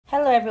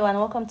Hello everyone,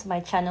 welcome to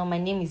my channel. My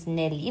name is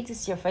Nelly. If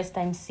this is your first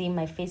time seeing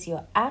my face,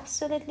 you're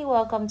absolutely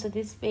welcome to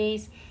this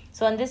space.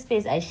 So on this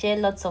space I share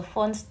lots of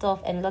fun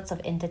stuff and lots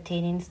of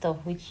entertaining stuff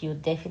which you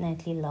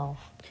definitely love.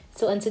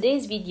 So on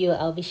today's video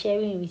I'll be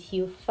sharing with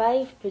you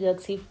 5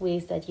 productive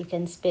ways that you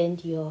can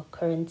spend your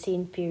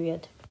quarantine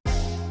period.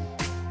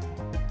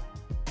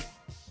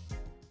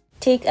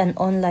 Take an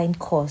online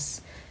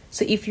course.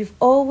 So if you've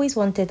always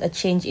wanted a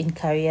change in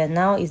career,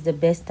 now is the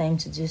best time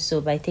to do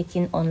so by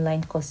taking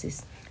online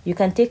courses. You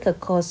can take a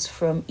course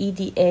from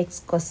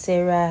EDX,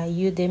 Coursera,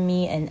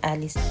 Udemy, and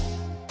Alice.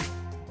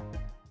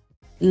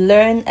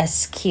 Learn a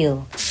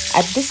skill.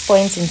 At this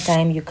point in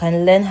time, you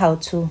can learn how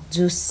to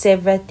do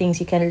several things.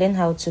 You can learn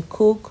how to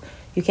cook,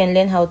 you can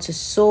learn how to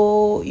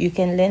sew, you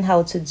can learn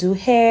how to do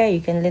hair,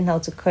 you can learn how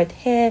to cut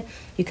hair,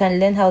 you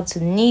can learn how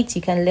to knit,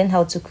 you can learn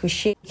how to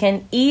crochet, you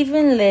can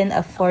even learn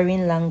a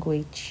foreign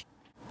language.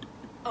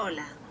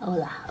 Hola.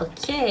 Hola.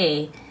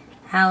 Okay.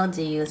 How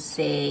do you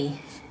say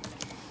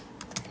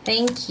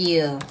thank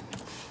you?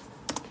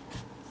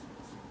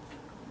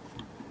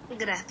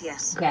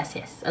 Gracias.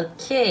 Gracias.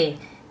 Okay.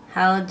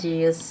 How do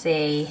you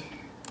say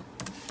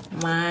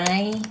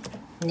my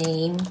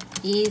name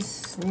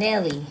is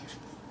Nelly?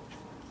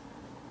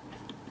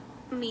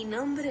 Mi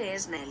nombre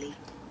es Nelly.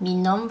 Mi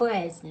nombre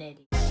es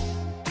Nelly.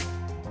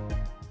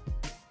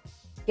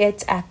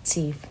 Get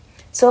active.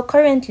 So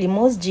currently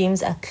most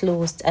gyms are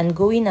closed and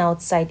going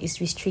outside is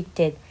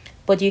restricted,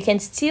 but you can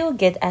still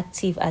get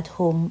active at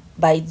home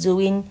by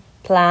doing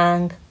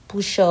plank,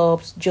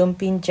 push-ups,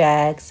 jumping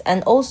jacks,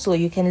 and also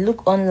you can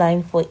look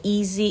online for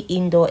easy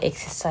indoor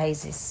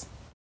exercises.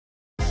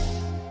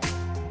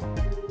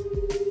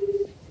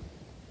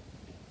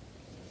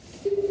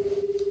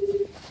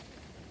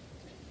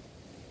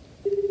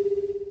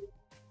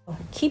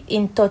 Keep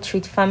in touch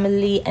with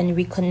family and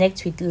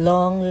reconnect with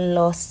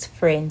long-lost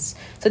friends.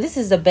 So this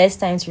is the best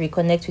time to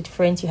reconnect with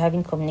friends you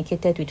haven't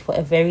communicated with for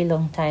a very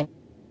long time.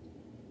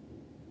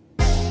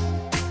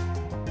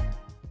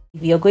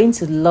 You're going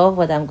to love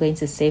what I'm going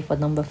to say for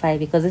number 5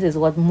 because this is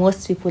what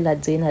most people are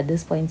doing at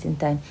this point in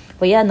time.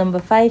 But yeah, number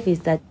 5 is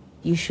that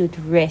you should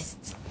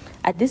rest.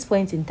 At this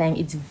point in time,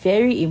 it's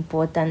very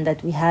important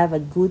that we have a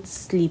good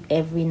sleep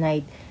every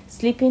night.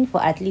 Sleeping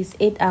for at least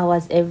 8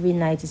 hours every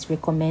night is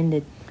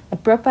recommended. A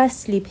proper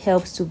sleep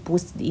helps to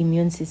boost the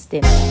immune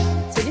system.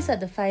 So these are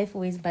the 5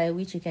 ways by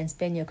which you can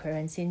spend your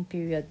quarantine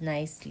period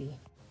nicely.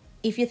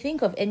 If you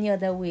think of any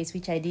other ways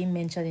which I didn't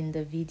mention in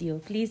the video,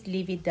 please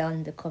leave it down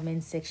in the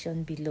comment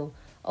section below.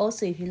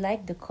 Also, if you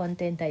like the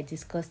content I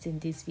discussed in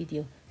this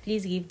video,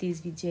 please give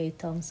this video a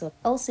thumbs up.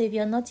 Also, if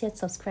you're not yet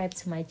subscribed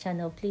to my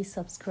channel, please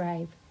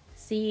subscribe.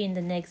 See you in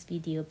the next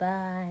video.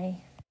 Bye.